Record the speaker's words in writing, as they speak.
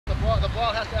the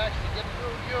ball has to actually get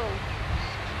through you.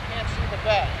 You can't see the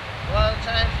bag. A lot of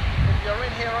times, if you're in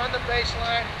here on the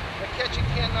baseline, the catcher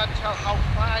cannot tell how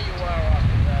far you are off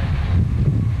the bag.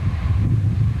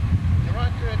 You're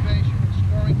on third base, you're in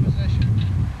scoring position.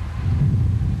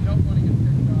 You don't want to get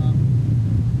picked off.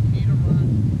 You need a run.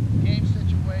 Game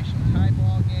situation, tie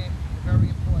ball game, very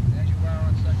important as you are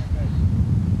on second base.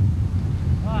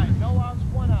 All right, no outs,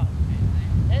 1 out.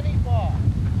 Any ball,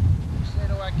 we say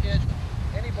to our kids,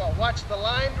 any ball. Watch the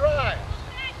line drives.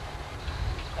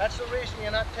 That's the reason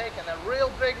you're not taking a real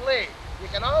big lead. You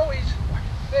can always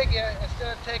figure,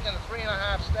 instead of taking the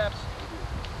 3.5 steps,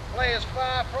 play as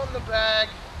far from the bag,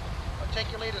 or take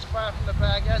your lead as far from the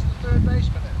bag as the third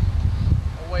baseman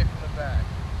is, away from the bag.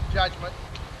 Judgment.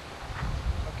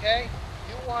 Okay?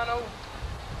 You want to,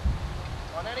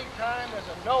 on any time there's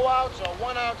a no outs or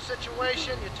 1 out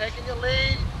situation, you're taking your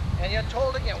lead, and you're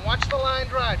told again, watch the line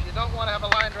drive. You don't want to have a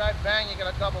line drive, bang, you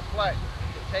get a double play.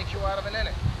 It takes you out of an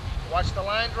inning. Watch the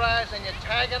line drives and you're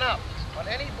tagging up on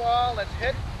any ball that's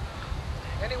hit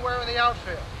anywhere in the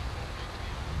outfield.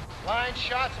 Line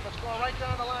shots, if it's going right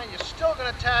down the line, you're still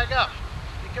going to tag up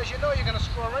because you know you're going to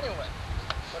score anyway.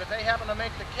 But if they happen to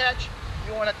make the catch,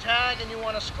 you want to tag and you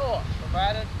want to score,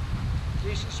 provided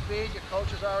decent speed, your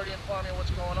coach has already informed you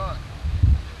what's going on.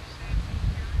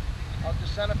 Out to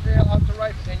center field, out to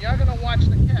right, and you're going to watch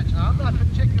the catch. Now, I'm not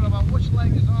particular about which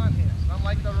leg is on here. Some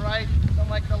like the right, some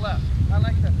like the left. I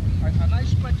like a nice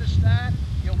sprint to start.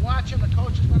 You're watching, the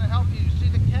coach is going to help you. You see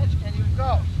the catch, and you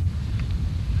go.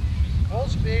 Full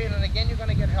speed, and again, you're going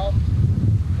to get help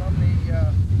from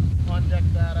the on-deck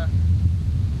batter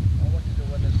on what to do,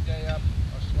 whether stay up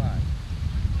or slide.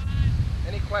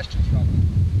 Any questions, fellas?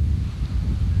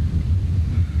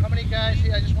 How many guys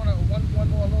here? I just want to, one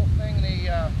more little thing,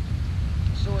 the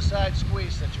suicide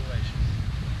squeeze situation.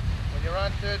 When you're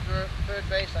on third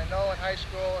base, I know in high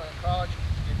school and in college,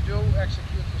 you do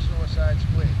execute the suicide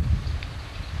squeeze.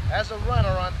 As a runner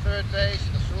on third base,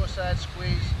 the suicide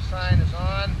squeeze sign is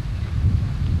on.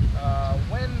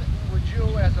 When would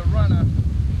you, as a runner,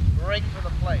 break for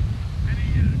the plate?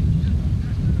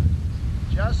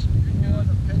 Just before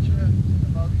the pitcher is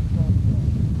about to throw the ball.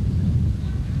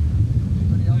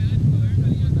 Anybody else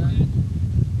agree with that?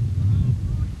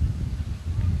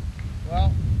 Well,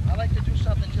 I like to do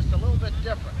something just a little bit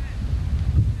different.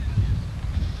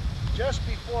 Just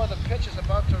before the pitcher's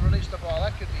about to release the ball,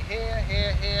 that could be here,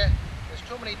 here, here. There's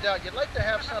too many doubts. You'd like to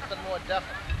have something more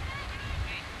definite.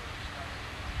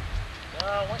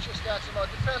 Well, once you start some more,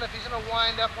 depend if he's in a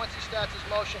wind-up, once he starts his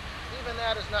motion, even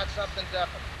that is not something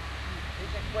definite. He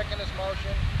can quicken his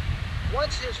motion.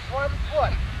 Once his front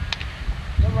foot,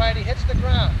 the righty, hits the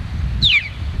ground,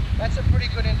 that's a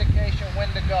pretty good indication when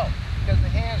to go. Because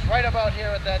the hand's right about here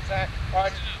at that time, or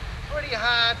it's pretty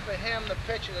hard for him, the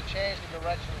pitcher, to change the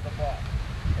direction of the ball.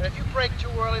 And if you break too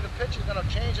early, the pitcher's going to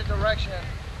change the direction.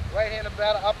 Right-handed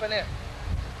batter up and in.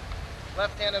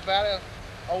 Left-handed batter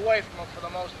away from him for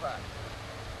the most part.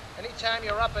 Anytime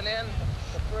you're up and in,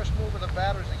 the first move of the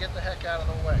batter is to get the heck out of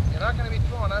the way. You're not going to be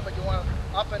throwing on, but you want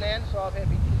up and in, so if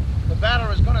the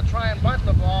batter is going to try and bunt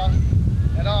the ball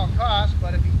at all costs,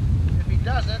 but if he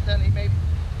doesn't, then he may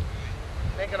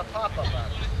get a pop-up out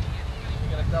of it. You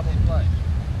get a double play.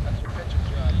 That's your pitcher's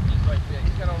job right there.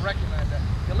 He's going to recognize that.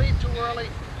 You leave too early,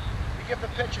 you give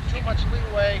the pitcher too much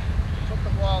leeway, you took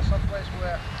the ball someplace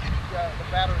where the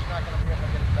batter is not going to be able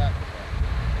to get it back to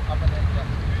the up and in.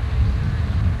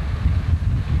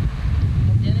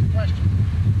 Okay, any questions?